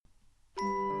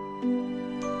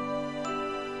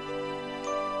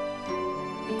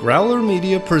Growler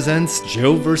Media presents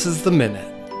Joe vs. the Minute.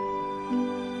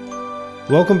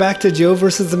 Welcome back to Joe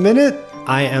vs. the Minute.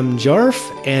 I am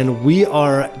Jarf, and we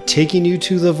are taking you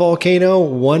to the volcano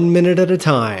 1 minute at a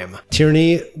time.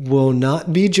 Tierney will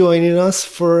not be joining us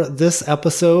for this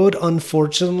episode,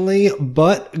 unfortunately,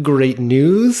 but great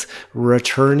news.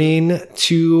 Returning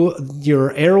to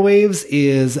your airwaves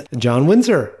is John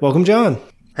Windsor. Welcome, John.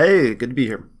 Hey, good to be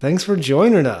here. Thanks for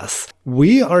joining us.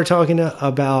 We are talking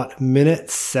about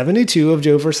minute 72 of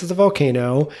Joe versus the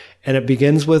Volcano, and it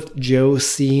begins with Joe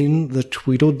seeing the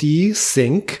Tweedledee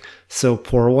sink. So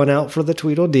pour one out for the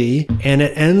Tweedledee. And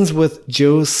it ends with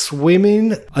Joe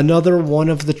swimming another one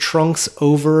of the trunks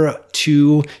over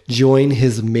to join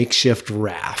his makeshift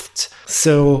raft.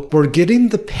 So we're getting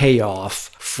the payoff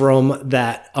from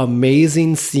that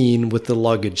amazing scene with the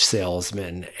luggage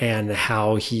salesman and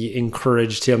how he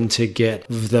encouraged him to get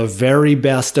the very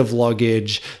best of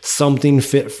luggage, something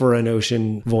fit for an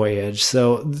ocean voyage.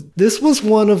 So this was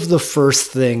one of the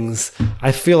first things.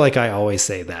 I feel like I always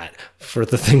say that for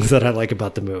the things that I like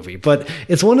about the movie, but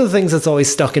it's one of the things that's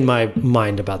always stuck in my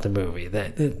mind about the movie,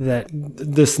 that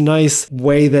this nice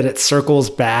way that it circles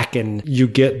back and you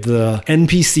get the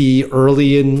NPC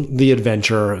early in the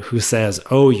adventure who says,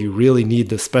 oh, you really need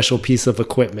this special piece of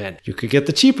equipment. You could get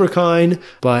the cheaper kind,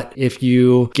 but if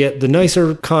you get the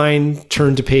nicer kind,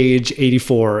 turn to page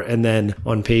 84, and then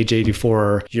on page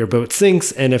 84, your boat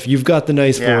sinks. And if you've got the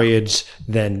nice voyage,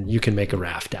 then you can make a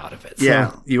raft out of it.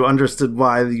 Yeah, so, you understood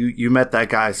why you met that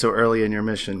guy so early in your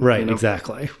mission. Right, you know?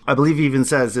 Exactly. I believe he even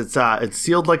says it's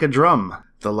sealed like a drum,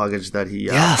 the luggage that he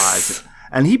buys.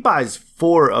 And he buys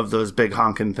 4 of those big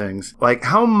honkin' things. Like,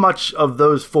 how much of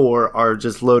those 4 are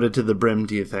just loaded to the brim,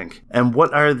 do you think? And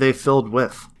what are they filled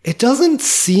with? It doesn't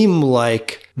seem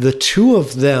like the 2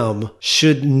 of them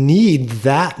should need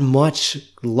that much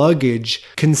luggage,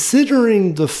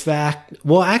 considering the fact,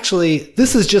 well, actually,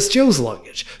 this is just Joe's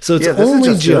luggage. So it's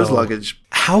only Joe's luggage.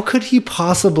 How could he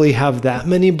possibly have that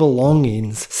many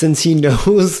belongings since he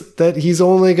knows that he's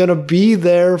only going to be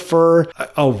there for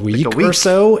a week or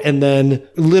so and then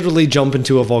literally jump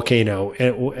into a volcano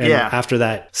and after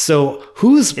that? So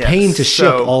who's paying to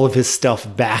ship all of his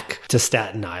stuff back to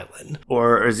Staten Island?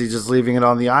 Or is he just leaving it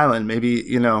on the island? Maybe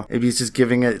he's just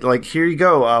giving it like, here you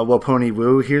go, Waponi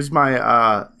Woo. Here's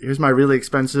my really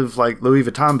expensive like Louis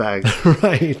Vuitton bag.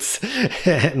 Right.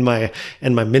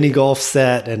 and my mini golf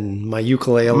set and my ukulele.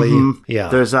 Mm-hmm. Yeah.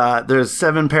 There's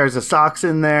 7 pairs of socks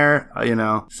in there,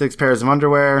 6 pairs of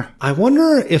underwear. I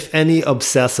wonder if any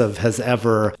obsessive has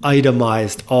ever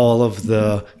itemized all of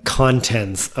the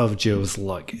contents of Joe's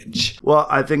luggage. Well,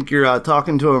 I think you're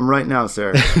talking to him right now,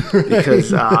 sir,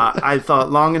 because I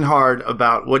thought long and hard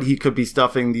about what he could be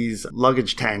stuffing these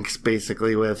luggage tanks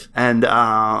basically with. And,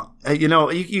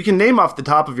 you can name off the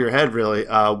top of your head, really,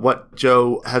 what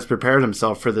Joe has prepared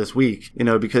himself for this week,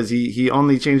 because he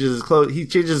only changes his clothes. He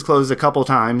changes his clothes a couple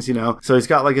times, So he's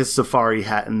got like his safari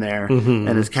hat in there and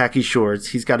his khaki shorts.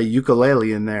 He's got a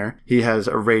ukulele in there. He has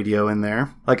a radio in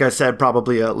there. Like I said,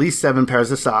 probably at least 7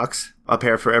 pairs of socks, a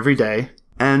pair for every day.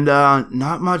 And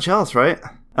not much else, right?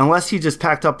 Unless he just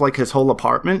packed up like his whole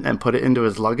apartment and put it into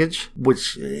his luggage,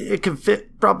 which it can fit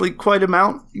probably quite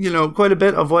a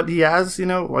bit of what he has,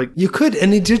 like you could,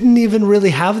 and he didn't even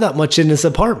really have that much in his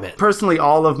apartment. Personally,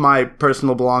 all of my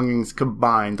personal belongings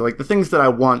combined, like the things that I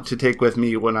want to take with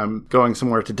me when I'm going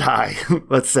somewhere to die,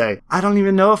 let's say, I don't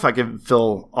even know if I can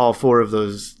fill all 4 of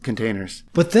those containers.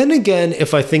 But then again,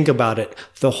 if I think about it,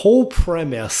 the whole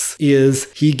premise is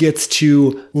he gets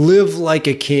to live like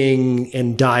a king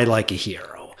and die like a hero.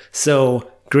 So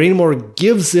Graynamore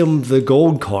gives him the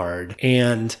gold card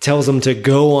and tells him to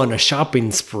go on a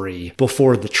shopping spree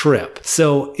before the trip.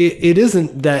 So it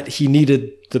isn't that he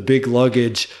needed the big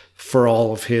luggage for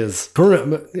all of his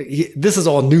this is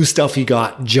all new stuff he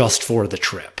got just for the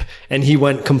trip, and he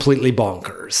went completely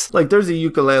bonkers. Like, there's a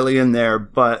ukulele in there,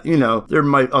 but there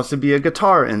might also be a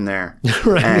guitar in there.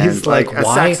 Right. And he's like a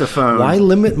saxophone. Why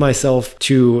limit myself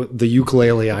to the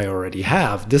ukulele I already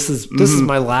have? This is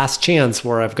my last chance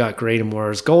where I've got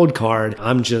Graynamore's gold card.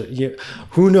 I'm just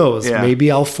who knows? Yeah.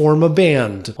 Maybe I'll form a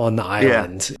band on the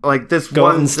island. Yeah. Like this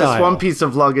one piece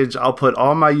of luggage, I'll put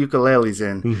all my ukuleles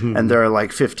in, and there are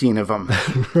like 15 of them.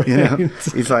 Right.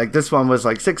 He's like, this one was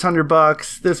like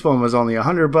 $600. This one was only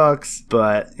 $100.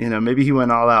 But maybe he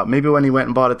went all out. Maybe when he went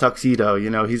and bought a tuxedo,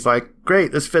 he's like,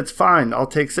 great, this fits fine. I'll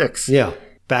take 6. Yeah.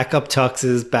 Backup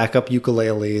tuxes, backup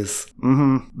ukuleles.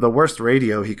 The worst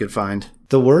radio he could find.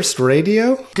 The worst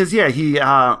radio? Because,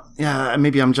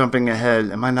 maybe I'm jumping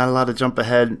ahead. Am I not allowed to jump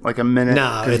ahead like a minute?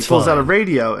 No, it's he pulls fine. out a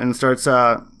radio and starts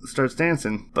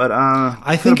dancing. But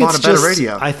I think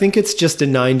it's just a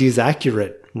 90s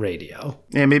accurate radio.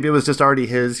 Yeah, maybe it was just already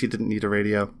his. He didn't need a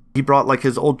radio. He brought like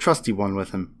his old trusty one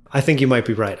with him. I think you might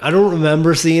be right. I don't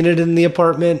remember seeing it in the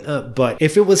apartment, but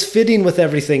if it was fitting with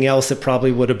everything else, it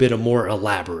probably would have been a more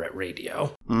elaborate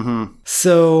radio. Mm-hmm.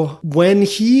 So when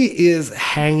he is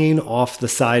hanging off the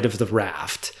side of the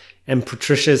raft and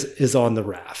Patricia is on the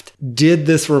raft, did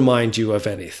this remind you of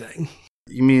anything?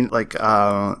 You mean like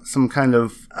some kind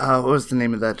of, what was the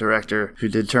name of that director who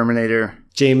did Terminator?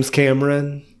 James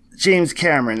Cameron? James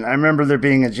Cameron. I remember there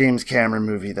being a James Cameron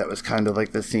movie that was kind of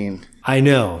like the scene. I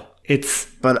know.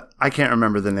 But I can't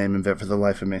remember the name of it for the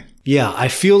life of me. Yeah, I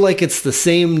feel like it's the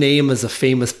same name as a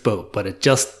famous boat, but it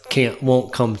just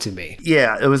won't come to me.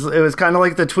 Yeah, it was kind of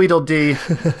like the Tweedledee.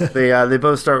 They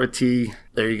both start with T.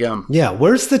 There you go. Yeah,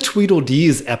 where's the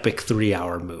Tweedledee's epic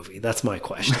 3-hour movie? That's my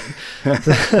question.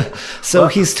 So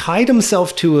he's tied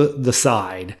himself to the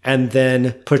side, and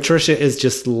then Patricia is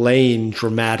just laying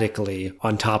dramatically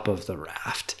on top of the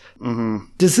raft. Mm-hmm.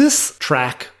 Does this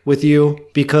track with you?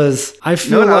 Because I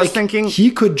feel like he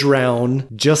could drown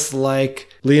just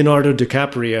like Leonardo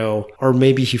DiCaprio, or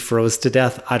maybe he froze to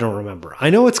death. I don't remember. I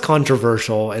know it's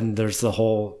controversial and there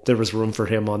was room for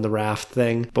him on the raft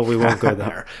thing, but we won't go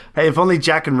there. Hey, if only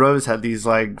Jack and Rose had these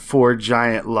like 4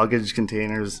 giant luggage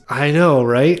containers. I know,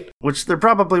 right? Which there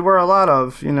probably were a lot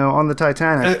of, on the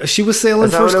Titanic. She was sailing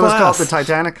first class. Is that what it was called, the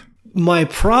Titanic? My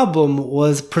problem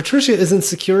was Patricia isn't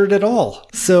secured at all.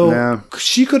 So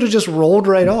she could have just rolled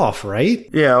right off, right?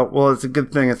 Yeah, well, it's a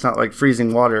good thing it's not like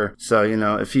freezing water. So,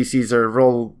 if he sees her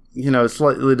roll,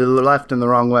 slightly to the left and the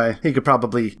wrong way, he could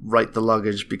probably right the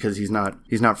luggage because he's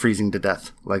not freezing to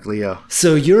death like Leo.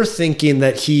 So you're thinking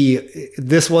that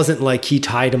this wasn't like he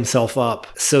tied himself up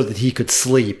so that he could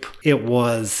sleep. It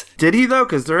was... Did he though?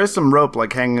 Because there is some rope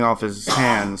like hanging off his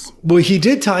hands. Well, he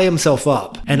did tie himself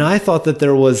up. And I thought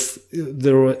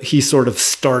that he sort of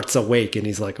starts awake and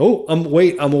he's like, oh, I'm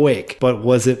awake. But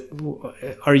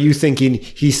are you thinking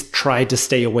he's tried to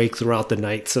stay awake throughout the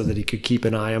night so that he could keep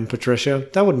an eye on Patricia?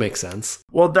 That would make sense.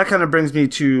 Well, that kind of brings me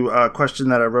to a question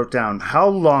that I wrote down. How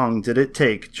long did it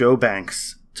take Joe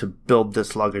Banks to build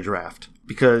this luggage raft?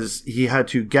 Because he had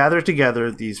to gather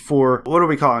together these 4, what are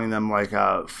we calling them? Like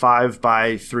 5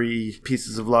 by 3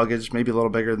 pieces of luggage, maybe a little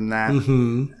bigger than that.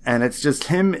 Mm-hmm. And it's just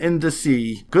him in the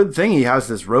sea. Good thing he has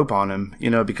this rope on him,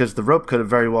 because the rope could have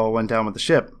very well went down with the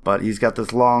ship. But he's got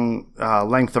this long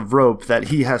length of rope that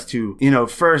he has to,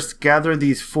 first gather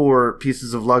these 4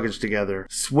 pieces of luggage together,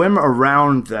 swim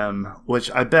around them, which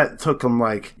I bet took him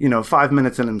like, 5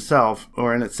 minutes in itself,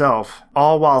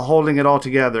 all while holding it all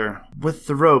together with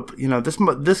the rope.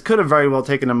 This could have very well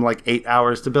taken him like 8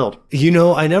 hours to build.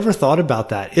 I never thought about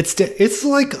that. It's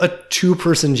like a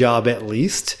 2-person job at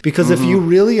least, because if you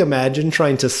really imagine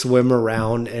trying to swim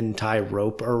around and tie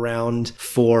rope around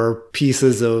 4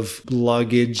 pieces of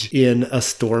luggage in a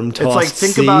storm-tossed it's like,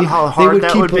 think about how hard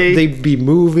that would be. They'd be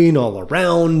moving all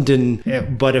around,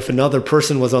 but if another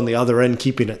person was on the other end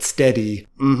keeping it steady.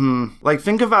 Like,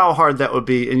 think of how hard that would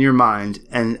be in your mind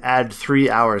and add 3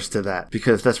 hours to that,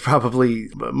 because that's probably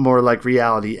more like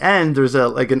reality. And there's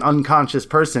an unconscious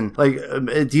person. Like,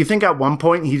 do you think at one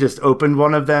point he just opened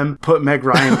one of them, put Meg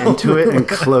Ryan into it, and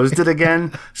closed it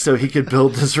again so he could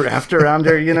build this raft around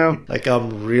her, Like,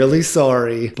 I'm really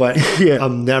sorry, but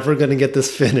I'm never going to get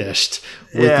this finished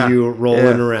with you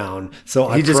rolling around. So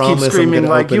he just keeps screaming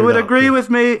like, you would agree with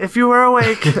me if you were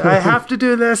awake. I have to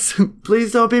do this.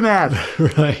 Please don't be mad.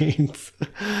 Right.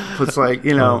 It's like,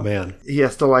 oh, man. He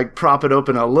has to like prop it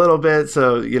open a little bit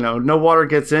so, no water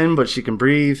gets in, but she can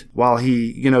breathe while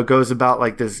he, goes about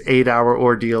like this 8-hour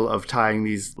ordeal of tying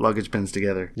these luggage bins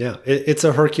together. Yeah, it's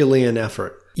a Herculean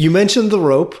effort. You mentioned the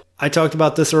rope. I talked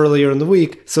about this earlier in the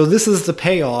week. So this is the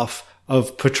payoff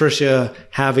of Patricia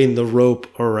having the rope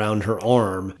around her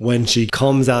arm when she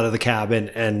comes out of the cabin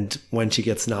and when she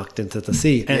gets knocked into the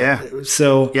sea. And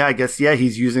so I guess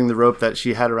he's using the rope that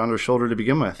she had around her shoulder to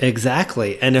begin with.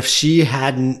 Exactly. And if she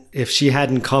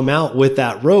hadn't come out with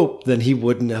that rope, then he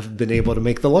wouldn't have been able to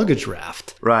make the luggage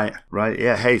raft. Right.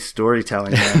 Yeah. Hey,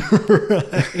 storytelling.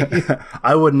 Right.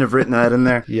 I wouldn't have written that in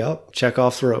there. Yep.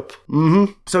 Chekhov's rope.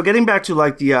 So getting back to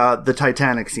like the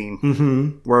Titanic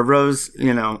scene, where Rose,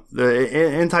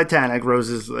 in Titanic, Rose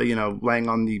is, laying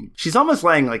on she's almost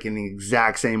laying like in the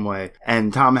exact same way.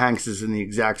 And Tom Hanks is in the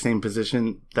exact same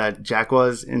position that Jack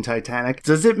was in Titanic.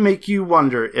 Does it make you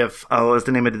wonder if, what was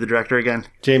the name of the director again?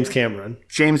 James Cameron.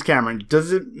 James Cameron.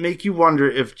 Does it make you wonder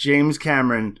if James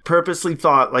Cameron purposely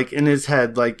thought, like, in his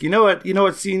head, like, you know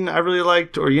what scene I really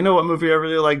liked? Or you know what movie I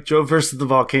really liked? Joe versus the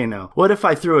Volcano. What if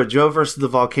I threw a Joe versus the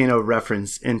Volcano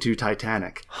reference into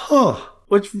Titanic? Huh.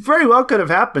 Which very well could have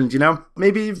happened,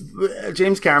 Maybe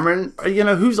James Cameron,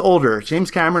 who's older, James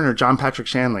Cameron or John Patrick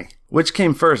Shanley? Which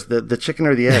came first, the chicken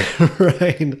or the egg?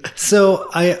 Right. So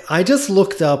I just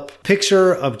looked up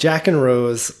picture of Jack and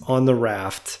Rose on the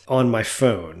raft on my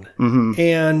phone. Mm-hmm.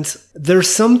 And there's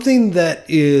something that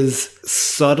is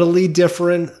subtly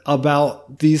different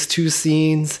about these two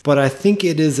scenes, but I think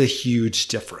it is a huge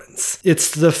difference.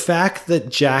 It's the fact that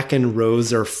Jack and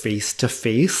Rose are face to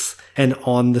face and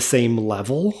on the same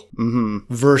level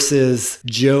versus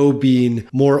Joe being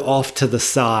more off to the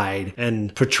side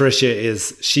and Patricia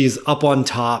she's up on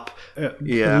top,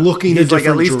 looking a different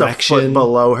at least direction. A foot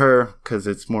below her because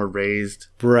it's more raised.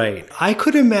 Right. I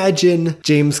could imagine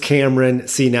James Cameron.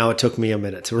 See, now it took me a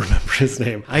minute to remember his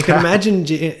name. I could imagine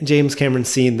James Cameron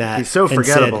seeing that. He's so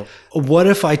forgettable. Said, what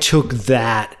if I took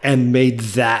that and made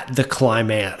that the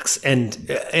climax? And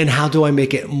how do I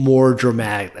make it more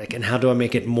dramatic? And how do I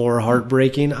make it more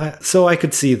heartbreaking? So I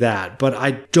could see that, but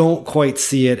I don't quite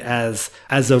see it as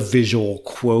a visual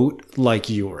quote like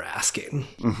you were asking.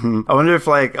 Mm-hmm. I wonder if,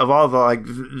 like, of all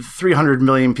the 300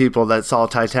 million people that saw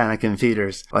Titanic in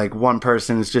theaters, like, one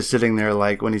person is just sitting there,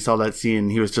 like, when he saw that scene,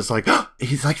 he was just like,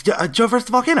 he's like, Joe versus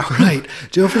the Volcano. Right.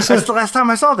 Joe versus That's the last time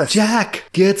I saw this. Jack,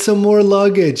 get some more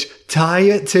luggage. Tie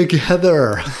it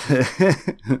together.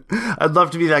 I'd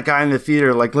love to be that guy in the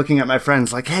theater, like, looking at my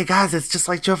friends, like, hey, guys, it's just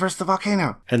like Joe versus the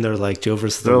Volcano. And they're like, Joe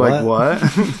versus the what? They're like,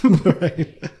 what?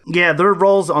 Right. Yeah, their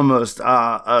roles almost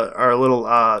are a little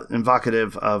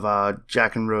evocative of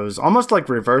Jack and Rose, almost like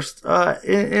reversed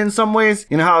in some ways.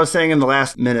 You know how I was saying in the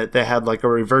last minute they had like a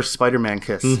reverse Spider-Man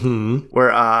kiss, where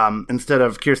instead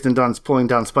of Kirsten Dunst pulling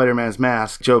down Spider-Man's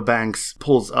mask, Joe Banks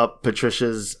pulls up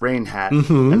Patricia's rain hat,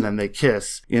 and then they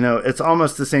kiss. It's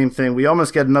almost the same thing. We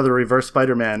almost get another reverse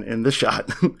Spider-Man in this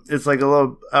shot. It's like a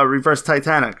little reverse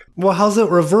Titanic. Well, how's it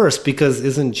reverse? Because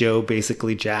isn't Joe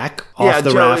basically Jack off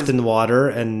the raft in the water,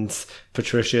 and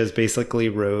Patricia is basically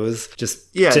Rose,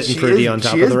 just sitting pretty on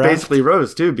top of the raft? She is basically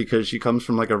Rose, too, because she comes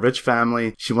from, like, a rich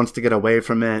family. She wants to get away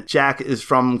from it. Jack is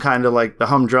from kind of, like, the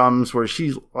humdrums where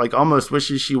she, like, almost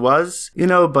wishes she was,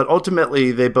 but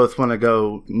ultimately they both want to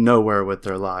go nowhere with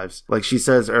their lives. Like she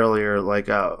says earlier, like,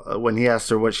 when he asked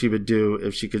her what she would do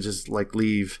if she could just, like,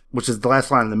 leave, which is the last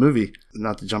line of the movie,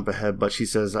 not to jump ahead, but she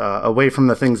says, away from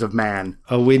the things of man.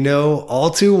 Oh, we know all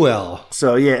too well.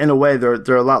 So, yeah, in a way,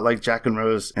 they're a lot like Jack and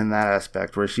Rose in that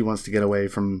aspect, where she wants to get away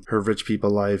from her rich people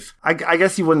life. I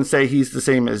guess you wouldn't say he's the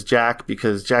same as Jack,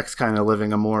 because Jack's kind of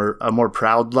living a more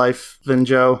proud life than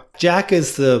Joe. Jack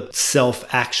is the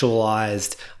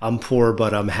self-actualized, I'm poor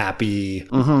but I'm happy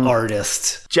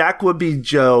artist. Jack would be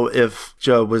Joe if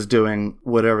Joe was doing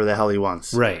whatever the hell he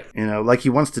wants. Right. Like he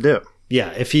wants to do.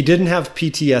 Yeah, if he didn't have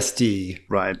PTSD,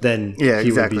 right, then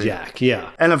he would be Jack.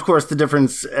 Yeah. And of course, the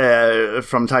difference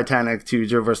from Titanic to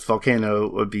Joe vs. Volcano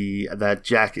would be that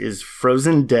Jack is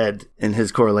frozen dead in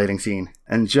his correlating scene,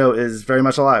 and Joe is very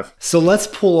much alive. So let's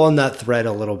pull on that thread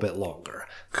a little bit longer.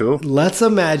 Cool. Let's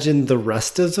imagine the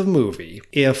rest of the movie.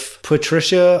 If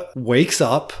Patricia wakes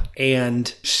up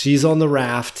and she's on the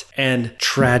raft and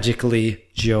tragically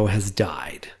Joe has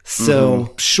died.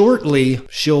 So shortly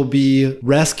she'll be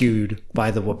rescued by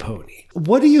the Waponi.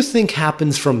 What do you think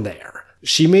happens from there?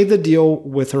 She made the deal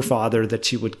with her father that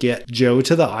she would get Joe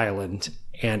to the island,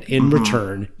 and in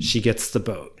return she gets the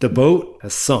boat. The boat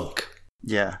has sunk.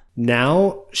 Yeah.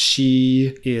 Now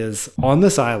she is on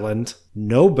this island,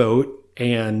 no boat,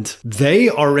 and they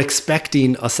are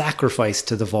expecting a sacrifice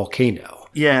to the volcano.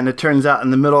 Yeah, and it turns out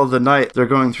in the middle of the night, they're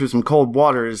going through some cold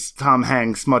waters. Tom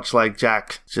Hanks, much like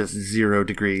Jack, just 0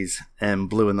 degrees and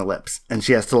blue in the lips. And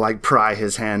she has to, like, pry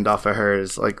his hand off of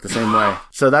hers, like, the same way.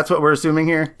 So that's what we're assuming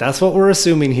here? That's what we're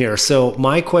assuming here. So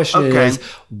my question is,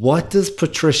 what does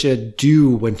Patricia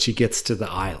do when she gets to the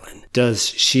island? Does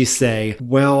she say,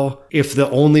 well, if the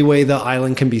only way the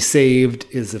island can be saved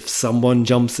is if someone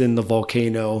jumps in the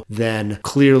volcano, then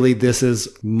clearly this is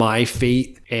my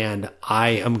fate and I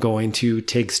am going to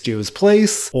take Joe's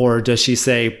place? Or does she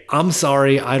say, I'm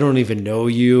sorry, I don't even know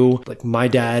you. Like, my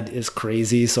dad is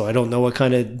crazy, so I don't know what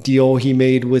kind of deal he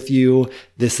made with you.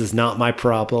 This is not my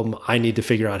problem. I need to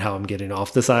figure out how I'm getting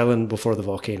off this island before the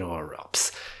volcano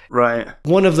erupts. Right.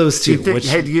 One of those two.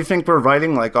 Do you think we're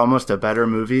writing like almost a better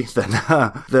movie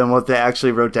than what they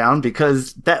actually wrote down?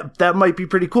 Because that might be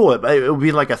pretty cool. It would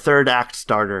be like a third act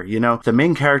starter. You know, the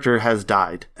main character has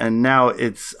died, and now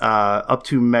it's up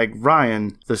to Meg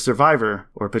Ryan, the survivor,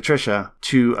 or Patricia,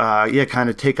 to kind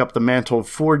of take up the mantle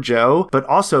for Jo, but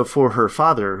also for her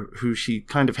father, who she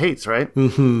kind of hates, right?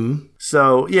 Mm-hmm.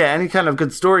 So, yeah, any kind of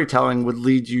good storytelling would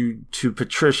lead you to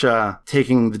Patricia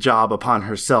taking the job upon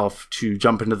herself to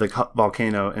jump into the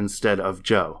volcano instead of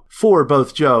Jo. For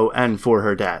both Jo and for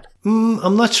her dad.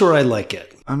 I'm not sure I like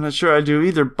it. I'm not sure I do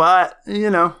either, but,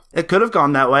 you know, it could have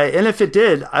gone that way. And if it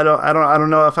did, I don't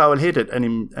know if I would hate it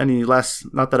any less.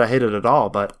 Not that I hate it at all,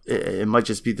 but it might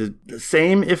just be the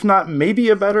same, if not maybe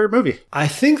a better movie. I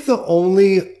think the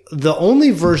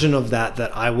only version of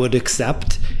that I would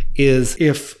accept is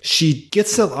if she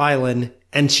gets to the island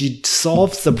and she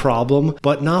solves the problem,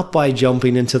 but not by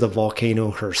jumping into the volcano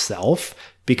herself,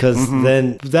 because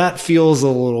then that feels a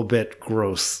little bit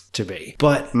gross to me.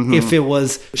 But if it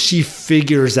was, she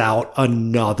figures out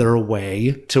another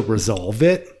way to resolve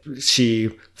it,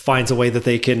 she finds a way that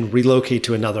they can relocate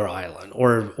to another island,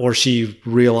 or she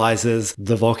realizes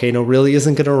the volcano really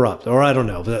isn't going to erupt, or I don't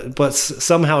know, but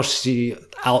somehow she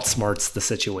outsmarts the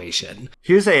situation.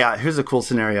 Here's a cool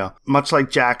scenario. Much like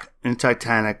Jack in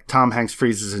Titanic, Tom Hanks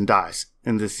freezes and dies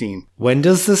in this scene. When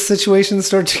does this situation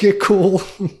start to get cool?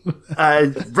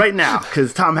 Right now,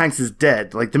 because Tom Hanks is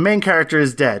dead. Like, the main character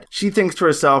is dead. She thinks to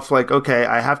herself, like, okay,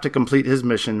 I have to complete his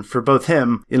mission for both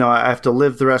him. You know, I have to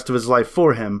live the rest of his life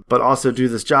for him, but also do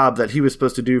this job that he was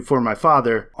supposed to do for my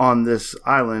father on this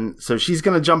island. So she's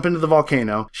going to jump into the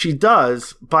volcano. She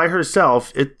does by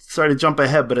herself. Sorry to jump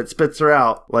ahead, but it spits her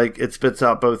out. Like, it spits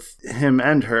out both him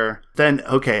and her. Then,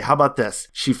 okay, how about this?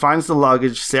 She finds the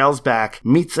luggage, sails back,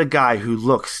 meets a guy who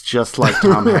looks just like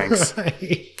Tom Hanks.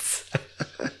 Right.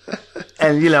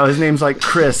 And, you know, his name's like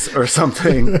Chris or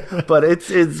something. But it's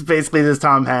basically this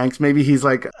Tom Hanks. Maybe he's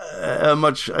like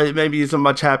maybe he's a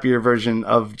much happier version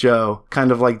of Jo,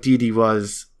 kind of like Dee Dee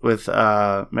was with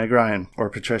Meg Ryan or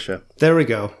Patricia. There we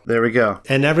go.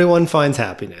 And everyone finds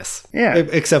happiness. Yeah.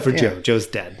 Except for Jo. Jo's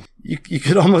dead. You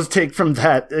could almost take from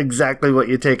that exactly what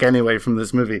you take anyway from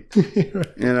this movie.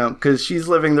 You know, because she's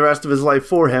living the rest of his life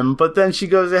for him, but then she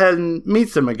goes ahead and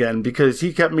meets him again because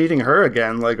he kept meeting her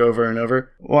again, like over and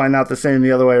over. Why not the same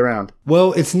the other way around?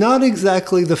 Well, it's not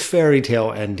exactly the fairy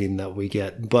tale ending that we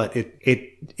get, but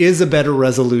it is a better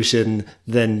resolution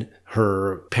than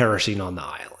her perishing on the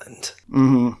island.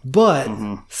 But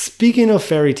speaking of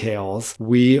fairy tales,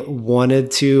 we wanted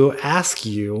to ask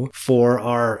you for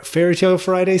our Fairy Tale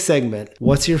Friday segment,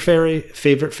 what's your favorite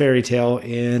fairy tale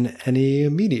in any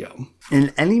medium?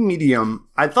 In any medium,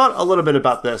 I thought a little bit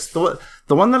about this. The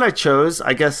one that I chose,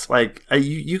 I guess, like,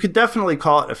 you could definitely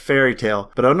call it a fairy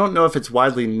tale, but I don't know if it's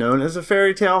widely known as a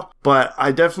fairy tale, but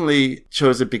I definitely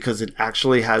chose it because it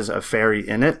actually has a fairy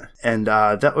in it, and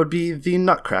that would be the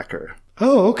Nutcracker.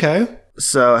 Oh, okay.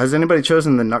 So, has anybody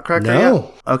chosen the Nutcracker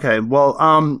No. yet? Okay,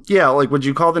 well, yeah, like, would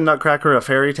you call the Nutcracker a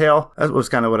fairy tale? That was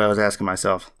kind of what I was asking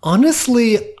myself.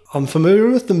 Honestly, I'm familiar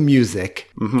with the music,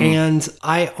 and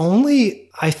I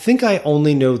think I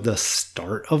only know the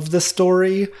start of the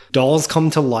story. Dolls come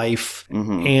to life,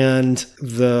 and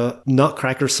the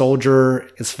Nutcracker soldier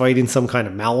is fighting some kind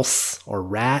of mouse or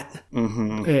rat,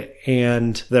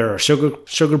 and there are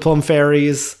sugar plum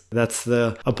fairies. That's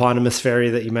the eponymous fairy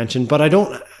that you mentioned, but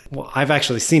I've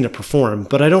actually seen it perform,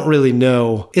 but I don't really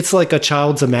know. It's like a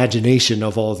child's imagination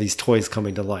of all these toys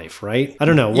coming to life, right? I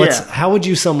don't know. How would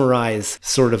you summarize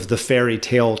sort of the fairy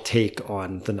tale take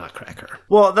on the Nutcracker?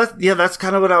 Well, that's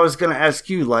kind of what I was going to ask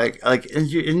you. Like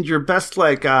in your best,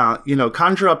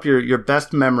 conjure up your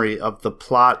best memory of the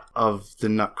plot of the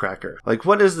Nutcracker. Like,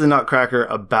 what is the Nutcracker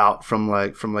about from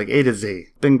A to Z?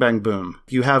 Bing, bang, boom.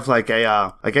 You have I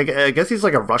guess he's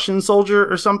like a Russian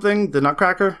soldier or something, the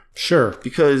Nutcracker? Sure.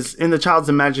 Because in the child's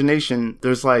imagination,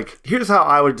 there's here's how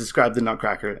I would describe the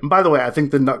Nutcracker. And by the way, I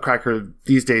think the Nutcracker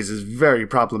these days is very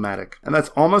problematic. And that's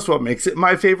almost what makes it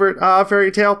my favorite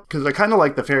fairy tale. Because I kind of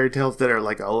like the fairy tales that are a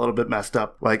little bit messed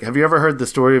up. Like, have you ever heard the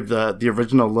story of the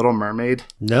original Little Mermaid?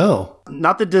 No.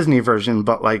 Not the Disney version,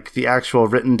 but the actual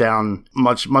written down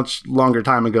much, much longer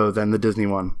time ago than the Disney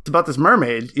one. It's about this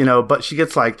mermaid, but she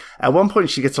gets at one point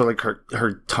she gets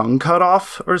her tongue cut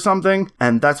off or something.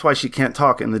 And that's why she can't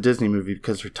talk in the Disney movie,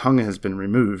 because her tongue has been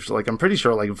removed. I'm pretty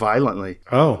sure violently.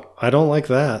 Oh, I don't like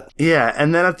that. Yeah.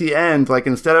 And then at the end,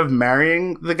 instead of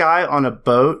marrying the guy on a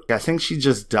boat, I think she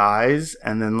just dies.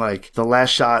 And then the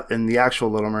last shot in the actual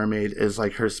Little Mermaid is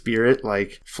her spirit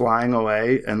flying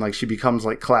away, and she becomes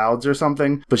clouds or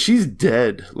something, but she's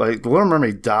dead. Like, the Little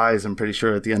Mermaid dies, I'm pretty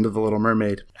sure, at the end of The Little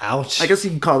Mermaid. Ouch. I guess you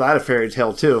can call that a fairy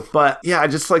tale too. But yeah, I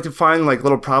just like to find like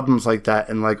little problems like that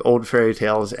in like old fairy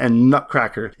tales, and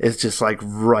Nutcracker is just like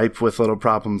ripe with little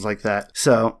problems like that.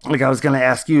 So like I was going to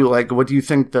ask you, like, what do you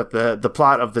think that the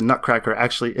plot of the Nutcracker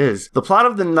actually is? The plot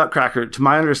of the Nutcracker, to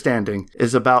my understanding,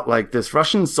 is about like this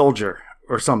Russian soldier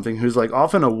or something who's like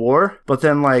off in a war, but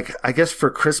then like I guess for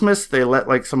Christmas they let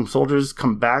like some soldiers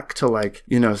come back to like,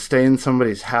 you know, stay in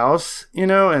somebody's house, you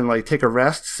know, and like take a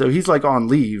rest. So he's like on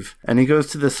leave and he goes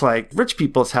to this like rich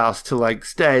people's house to like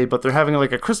stay, but they're having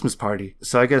like a Christmas party.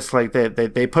 So I guess like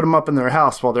they put him up in their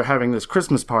house while they're having this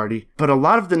Christmas party. But a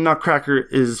lot of the Nutcracker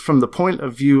is from the point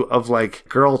of view of like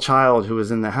girl child who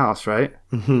is in the house, right?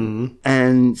 Mm-hmm.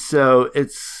 And so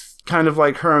it's kind of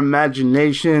like her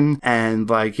imagination, and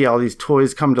like, yeah, all these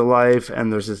toys come to life,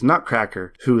 and there's this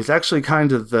Nutcracker who is actually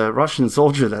kind of the Russian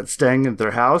soldier that's staying at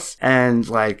their house. And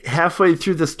like halfway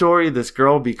through the story, this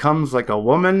girl becomes like a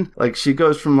woman. Like she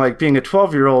goes from like being a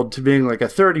 12-year-old to being like a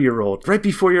 30-year-old right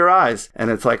before your eyes.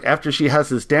 And it's like after she has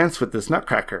this dance with this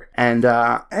Nutcracker. And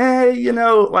you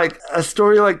know, like a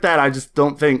story like that I just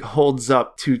don't think holds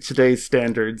up to today's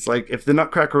standards. Like if the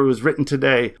Nutcracker was written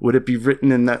today, would it be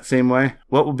written in that same way?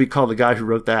 What would be called the guy who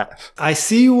wrote that? I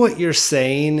see what you're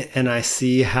saying, and I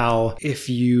see how if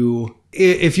you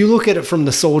look at it from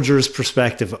the soldier's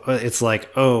perspective, it's like,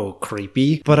 oh,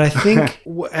 creepy. But I think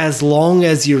as long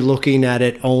as you're looking at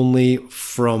it only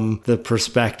from the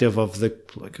perspective of the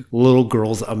like, little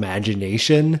girl's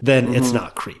imagination, then it's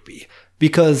not creepy.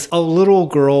 Because a little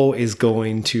girl is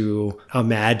going to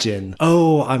imagine,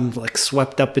 oh, I'm like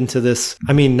swept up into this.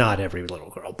 I mean, not every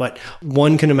little girl, but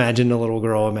one can imagine a little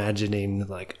girl imagining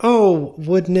like, oh,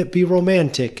 wouldn't it be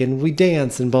romantic? And we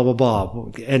dance and blah, blah, blah.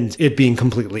 And it being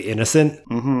completely innocent.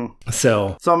 Mm-hmm. So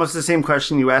it's almost the same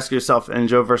question you ask yourself in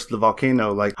Joe versus the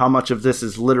Volcano. Like, how much of this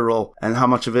is literal and how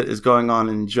much of it is going on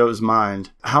in Joe's mind?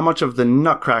 How much of the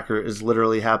Nutcracker is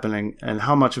literally happening and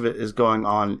how much of it is going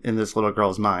on in this little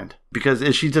girl's mind? Because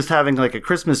is she just having like a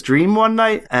Christmas dream one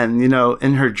night and, you know,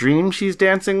 in her dream she's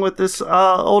dancing with this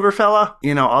older fella?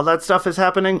 You know, all that stuff is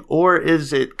happening? Or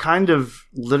is it kind of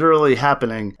literally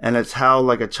happening and it's how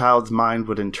like a child's mind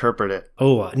would interpret it?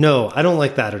 Oh, no, I don't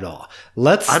like that at all.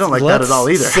 I don't like that at all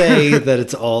either. Say that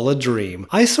it's all a dream.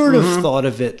 I sort of thought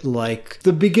of it like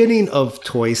the beginning of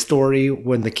Toy Story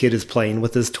when the kid is playing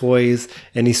with his toys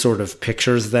and he sort of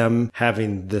pictures them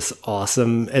having this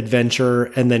awesome adventure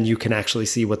and then you can actually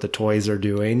see what the toys are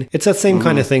doing. It's that same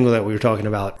kind of thing that we were talking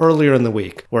about earlier in the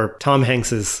week where Tom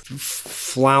Hanks is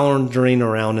floundering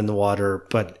around in the water,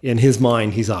 but in his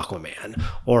mind, he's Aquaman.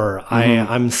 Or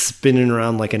I'm spinning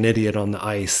around like an idiot on the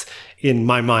ice. In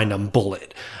my mind, I'm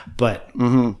Bullet. But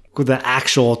the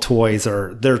actual toys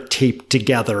they're taped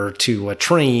together to a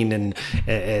train, and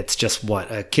it's just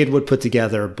what a kid would put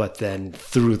together, but then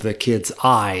through the kid's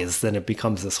eyes, then it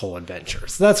becomes this whole adventure.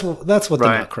 So that's what the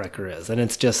Nutcracker is. And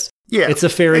it's just, it's a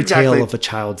fairy tale of a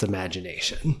child's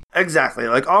imagination. Exactly.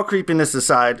 Like, all creepiness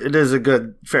aside, it is a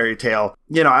good fairy tale.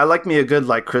 You know, I like me a good,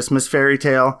 like, Christmas fairy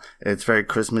tale. It's very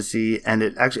Christmassy, and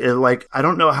it actually, like, I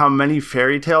don't know how many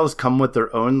fairy tales come with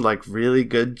their own, like, really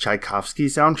good Tchaikovsky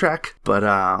soundtrack, but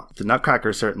the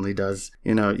Nutcracker certainly does.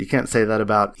 You know, you can't say that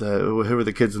about who were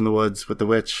the kids in the woods with the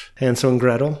witch? Hansel and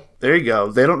Gretel. There you go.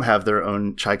 They don't have their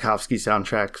own Tchaikovsky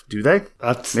soundtrack, do they?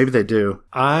 Maybe they do.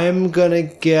 I'm gonna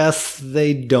guess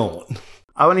they don't.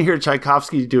 I want to hear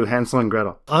Tchaikovsky do Hansel and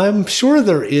Gretel. I'm sure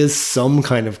there is some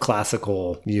kind of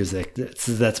classical music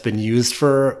that's been used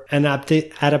for an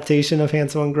adaptation of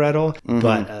Hansel and Gretel,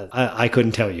 but I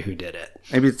couldn't tell you who did it.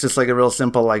 Maybe it's just like a real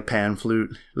simple like pan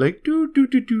flute. Like do do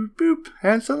do do boop,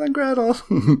 Hansel and Gretel.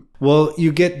 Well,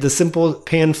 you get the simple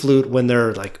pan flute when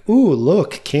they're like, ooh,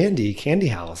 look, candy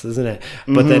house, isn't it?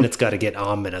 But then it's got to get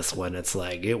ominous when it's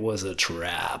like, it was a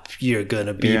trap. You're going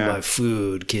to be my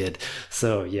food, kid.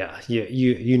 So yeah,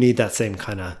 you need that same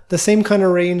kind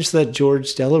of range that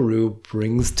George Delarue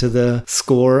brings to the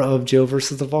score of Joe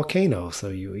versus the Volcano. So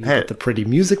you get the pretty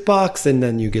music box and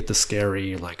then you get the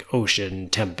scary like ocean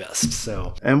tempest.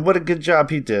 So, and what a good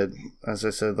job he did, as I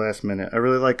said last minute. I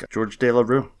really like George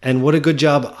Delarue. And what a good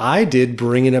job I did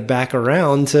bringing it back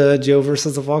around to Joe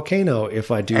versus the Volcano,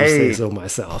 if I do say so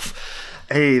myself.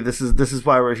 Hey, this is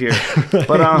why we're here.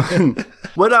 But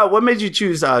what made you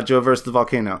choose Joe versus the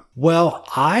Volcano? Well,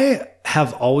 I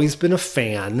have always been a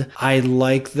fan. I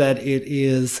like that it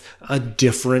is a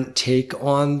different take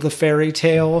on the fairy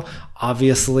tale.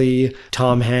 Obviously,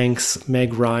 Tom Hanks,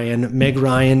 Meg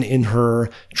Ryan in her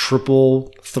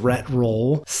triple threat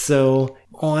role. So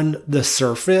on the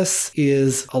surface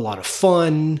is a lot of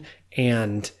fun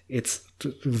and it's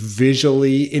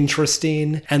visually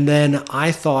interesting. And then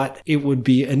I thought it would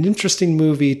be an interesting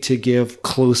movie to give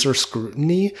closer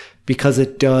scrutiny because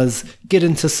it does get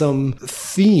into some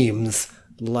themes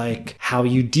like how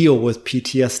you deal with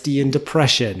PTSD and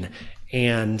depression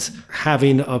and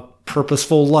having a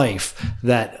purposeful life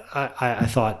that I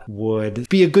thought would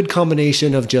be a good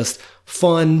combination of just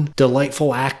fun,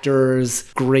 delightful actors,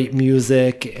 great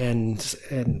music, and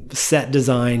set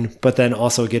design, but then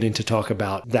also getting to talk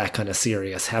about that kind of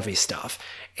serious, heavy stuff.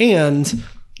 And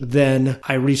then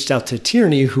I reached out to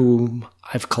Tierney, whom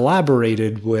I've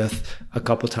collaborated with a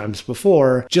couple times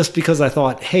before, just because I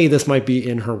thought, hey, this might be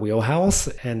in her wheelhouse.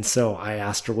 And so I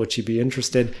asked her, would she be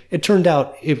interested? It turned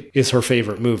out it is her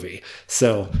favorite movie.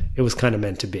 So it was kind of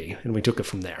meant to be. And we took it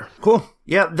from there. Cool.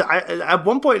 Yeah, at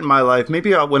one point in my life,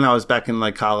 maybe when I was back in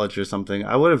like college or something,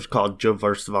 I would have called Joe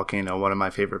vs. the Volcano one of my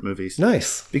favorite movies.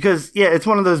 Nice. Because, yeah, it's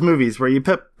one of those movies where you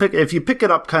pick if you pick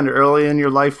it up kind of early in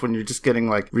your life when you're just getting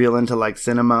like real into like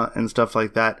cinema and stuff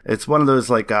like that. It's one of those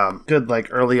like good like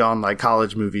early on like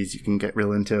college movies you can get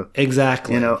real into.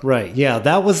 Exactly. You know? Right. Yeah,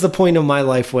 that was the point of my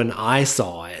life when I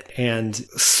saw it and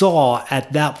saw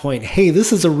at that point, hey,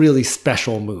 this is a really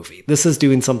special movie. This is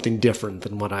doing something different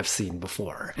than what I've seen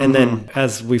before. And then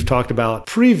as we've talked about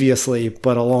previously,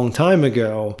 but a long time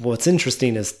ago, what's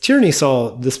interesting is Tierney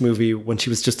saw this movie when she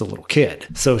was just a little kid.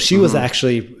 So she was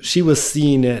she was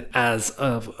seeing it as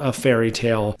a fairy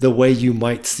tale the way you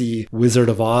might see Wizard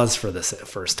of Oz for the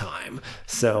first time.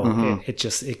 So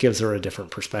it gives her a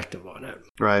different perspective on it.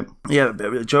 Right. Yeah.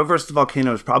 Joe vs. the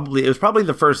Volcano was probably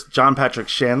the first John Patrick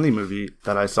Shanley movie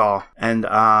that I saw. And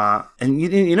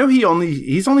you know,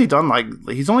 he's only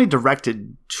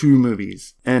directed 2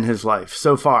 movies in his life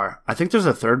so far. I think there's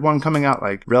a third one coming out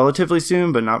like relatively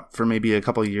soon, but not for maybe a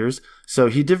couple of years. So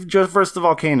he did Joe vs. the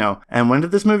Volcano. And when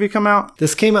did this movie come out?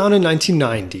 This came out in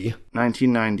 1990.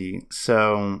 1990.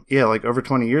 So, yeah, like over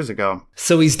 20 years ago.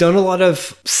 So he's done a lot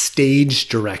of stage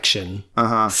direction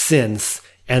since,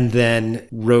 and then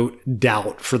wrote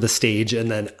Doubt for the stage, and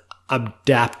then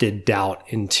adapted Doubt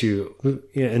into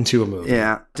a movie.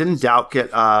 Yeah. Didn't Doubt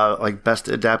get like best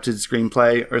adapted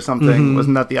screenplay or something?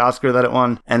 Wasn't that the Oscar that it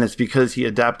won? And it's because he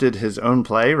adapted his own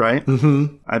play, right?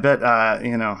 I bet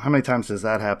how many times does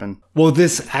that happen? Well,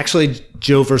 this actually,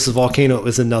 Joe vs. Volcano,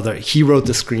 is another. He wrote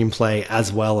the screenplay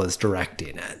as well as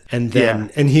directing it. And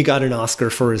then and he got an Oscar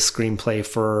for his screenplay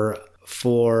for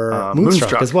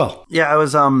Moonstruck as well. Yeah,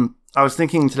 I was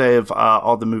thinking today of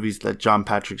all the movies that John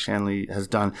Patrick Shanley has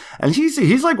done, and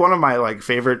he's like one of my like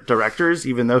favorite directors,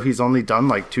 even though he's only done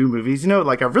like 2 movies. You know,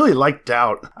 like I really liked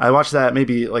Doubt. I watched that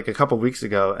maybe like a couple weeks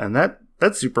ago, and that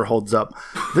super holds up.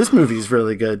 This movie's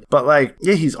really good, but like,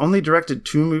 yeah, he's only directed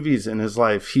 2 movies in his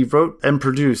life. He wrote and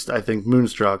produced, I think,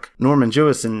 Moonstruck. Norman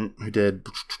Jewison, who did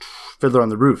Fiddler on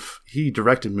the Roof, he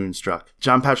directed Moonstruck.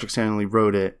 John Patrick Shanley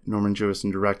wrote it. Norman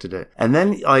Jewison directed it. And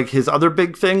then, like, his other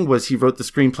big thing was he wrote the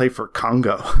screenplay for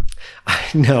Congo. I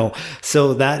know.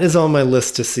 So that is on my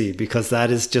list to see because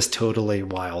that is just totally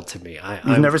wild to me.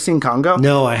 You've never seen Congo?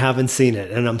 No, I haven't seen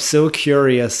it. And I'm so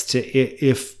curious to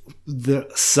if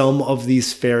some of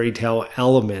these fairy tale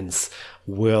elements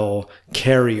will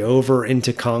carry over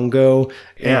into Congo,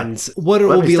 and what it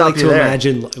will be like to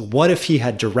imagine, what if he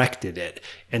had directed it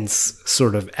and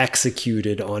sort of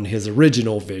executed on his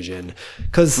original vision?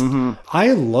 Because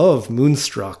I love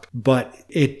Moonstruck, but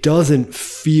it doesn't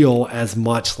feel as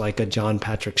much like a John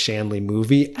Patrick Shanley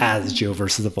movie as Joe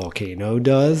vs. the Volcano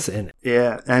does. And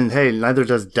hey, neither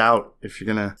does Doubt. If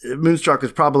you're gonna, Moonstruck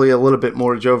is probably a little bit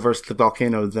more Joe vs. the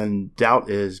Volcano than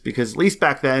Doubt is, because at least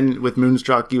back then with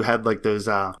Moonstruck, you had like those,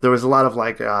 there was a lot of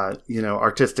like,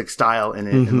 artistic style in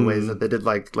it, in the ways that they did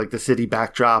like the city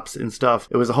backdrops and stuff.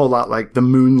 It was a whole lot like the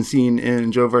moon scene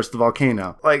in Joe vs. the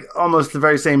Volcano. Like almost the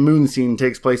very same moon scene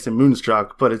takes place in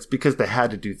Moonstruck, but it's because they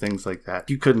had to do things like that.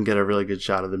 You couldn't get a really good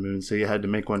shot of the moon, so you had to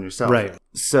make one yourself. Right.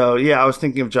 So yeah, I was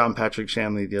thinking of John Patrick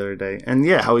Shanley the other day, and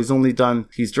yeah, how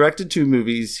he's directed 2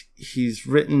 movies. He's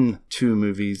written 2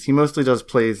 movies. He mostly does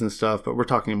plays and stuff, but we're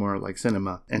talking more like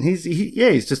cinema. And he's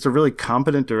just a really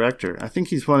competent director. I think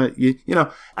he's one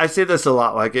of, I say this a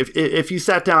lot. Like if you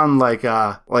sat down like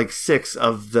 6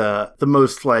 of the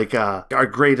most like, our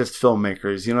greatest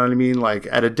filmmakers, you know what I mean? Like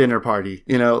at a dinner party,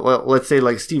 let's say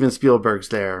like Steven Spielberg's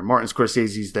there, Martin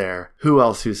Scorsese's there. Who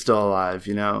else who's still alive,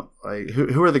 Like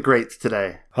who are the greats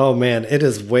today? Oh man, it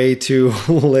is way too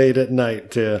late at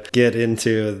night to get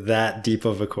into that deep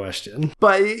of a question.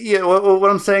 But yeah, what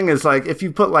I'm saying is, like, if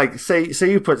you put like say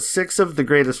you put 6 of the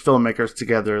greatest filmmakers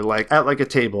together, like at like a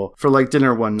table for like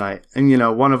dinner one night, and you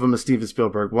know, one of them is Steven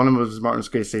Spielberg, one of them is Martin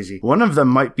Scorsese, one of them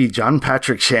might be John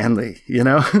Patrick Shanley. You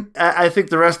know, I think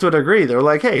the rest would agree. They're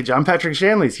like, hey, John Patrick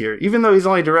Shanley's here, even though he's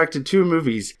only directed 2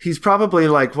 movies. He's probably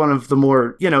like one of the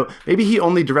more, you know, maybe he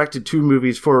only directed 2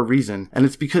 movies for a reason, and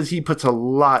it's because he puts a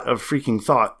lot of freaking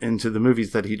thought into the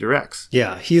movies that he directs.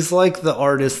 Yeah, he's like the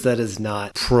artist that is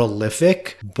not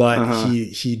prolific, but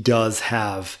he does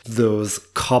have those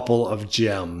couple of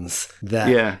gems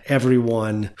that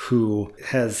everyone who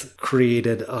has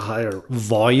created a higher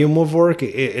volume of work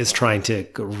is trying to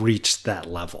reach that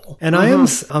level. And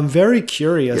I'm very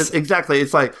curious. Exactly.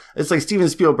 It's like Steven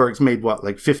Spielberg's made what,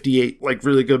 like 58 like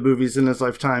really good movies in his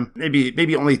lifetime.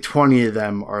 Maybe only 20 of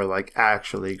them are like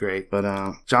actually great. But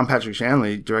John Patrick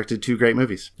Shanley directed 2 great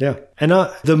movies. Yeah. And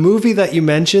the movie that you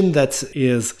mentioned that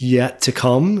is yet to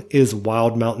come is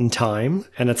Wild Mountain Thyme.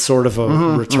 And it's sort of a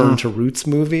return to roots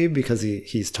movie because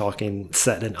he's talking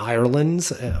set in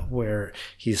Ireland, where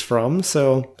he's from.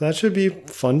 So that should be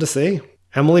fun to see.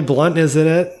 Emily Blunt is in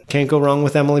it. Can't go wrong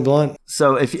with Emily Blunt.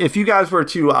 So if you guys were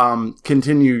to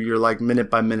continue your like minute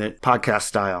by minute podcast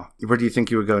style, where do you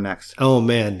think you would go next? Oh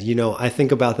man, you know, I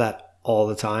think about that all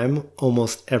the time,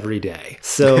 almost every day.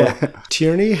 So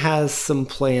Tierney has some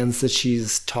plans that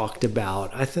she's talked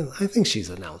about. I think she's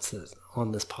announced it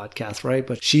on this podcast, right?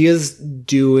 But she is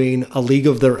doing A League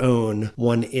of Their Own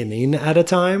 1 inning at a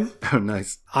time. Oh,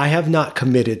 nice. I have not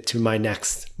committed to my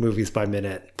next Movies by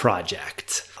Minute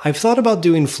project. I've thought about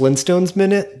doing Flintstones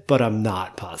Minute, but I'm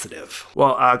not positive.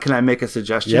 Well, can I make a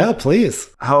suggestion? Yeah, please.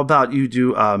 How about you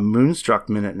do Moonstruck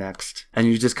Minute next? And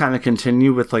you just kind of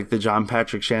continue with like the John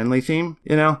Patrick Shanley theme,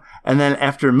 you know? And then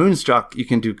after Moonstruck, you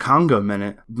can do Congo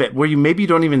Minute, where you maybe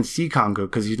don't even see Congo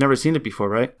because you've never seen it before,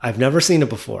 right? I've never seen it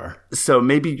before. So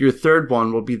maybe your third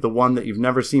one will be the one that you've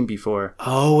never seen before.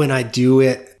 Oh, and I do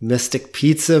it Mystic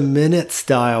Pizza Minute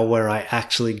style, where I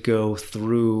actually go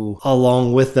through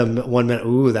along with them 1 minute.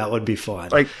 Ooh, that would be fun.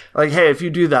 Like, hey, if you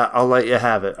do that, I'll let you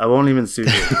have it. I won't even sue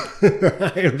you.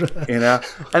 Right. You know?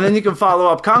 And then you can follow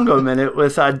up Congo Minute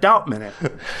with Doubt Minute.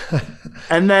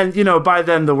 And then, you know, by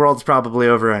then the world's probably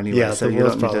over anyway. Yeah, so the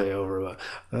world's probably over.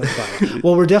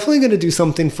 Well, we're definitely going to do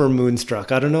something for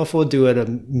Moonstruck. I don't know if we'll do it a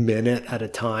minute at a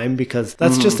time because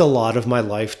that's just a lot of my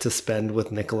life to spend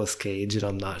with Nicolas Cage, and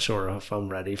I'm not sure if I'm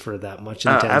ready for that much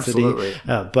intensity. Absolutely.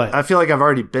 But I feel like I've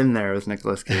already been there with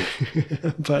Nicolas Cage.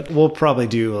 But we'll probably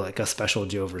do like a special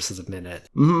Joe versus a Minute.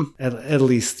 At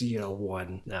least, you know,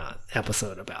 1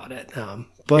 episode about it.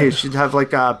 But you should have like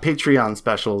Patreon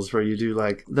specials where you do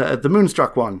like the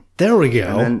Moonstruck one. There we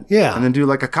go. And then do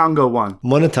like a Congo one.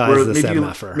 Monetize this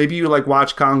MFer. Maybe you like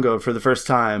watch Congo for the first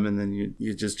time and then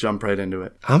you just jump right into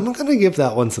it. I'm going to give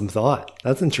that one some thought.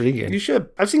 That's intriguing. You should.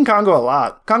 I've seen Congo a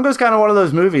lot. Congo's kind of one of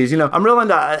those movies, you know, I'm real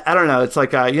into, I don't know, it's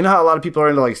like, you know how a lot of people are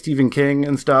into like Stephen King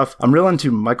and stuff? I'm real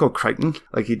into Michael Crichton.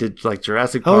 Like he did like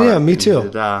Jurassic Park. Oh yeah, me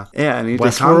too. And he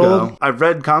did Congo. I've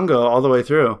read Congo all the way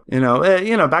through, you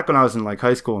know, back when I was in like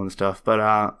high school and stuff. But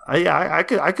I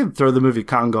could throw the movie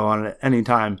Congo on at any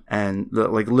time and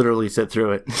like literally sit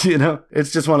through it. You know,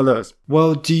 it's just one of those.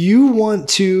 Well, do you want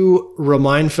to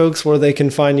remind folks where they can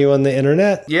find you on the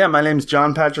internet? Yeah, my name's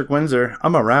John Patrick Windsor.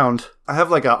 I'm around. I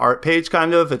have like an art page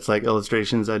kind of. It's like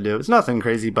illustrations I do. It's nothing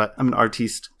crazy, but I'm an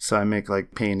artiste. So I make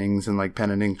like paintings and like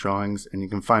pen and ink drawings. And you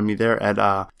can find me there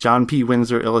at John P.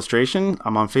 Windsor Illustration.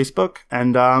 I'm on Facebook.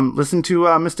 And listen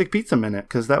to Mystic Pizza Minute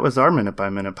because that was our Minute by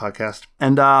Minute podcast.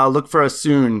 And look for us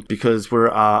soon because we're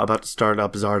about to start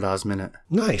up Zardoz Minute.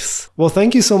 Nice. Well,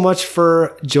 thank you so much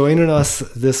for joining us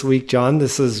this week, John.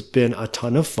 This has been a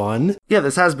ton of fun. Yeah,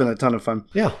 this has been a ton of fun.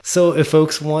 Yeah. So if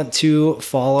folks want to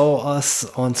follow us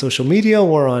on social media,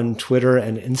 we're on Twitter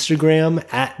and Instagram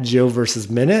at Joe versus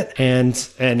Minute. And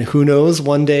who knows,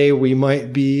 one day we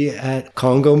might be at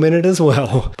Congo Minute as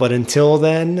well. But until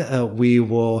then, we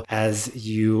will, as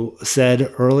you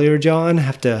said earlier, John,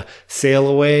 have to sail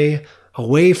away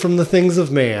from the things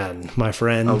of man, my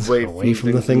friends. Away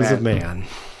from the things of man.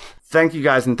 Thank you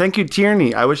guys, and thank you,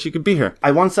 Tierney. I wish you could be here.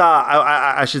 I once,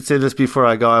 I should say this before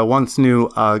I go. I once knew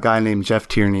a guy named Jeff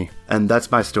Tierney, and that's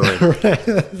my story.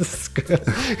 That's good.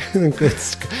 Goodbye, good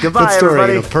story,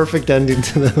 everybody. A perfect ending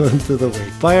to the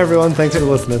week. Bye, everyone. Thanks for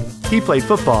listening. He played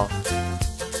football.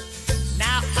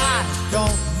 Now I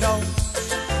don't know.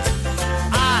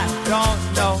 I don't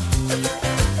know.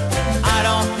 I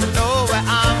don't know where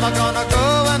I'm gonna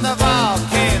go when the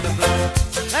volcano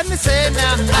blows. Let me say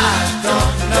now, I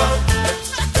don't know.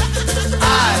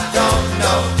 I don't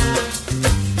know.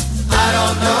 I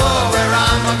don't know.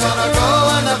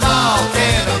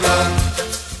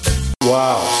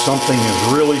 something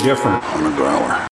is really different on the growler.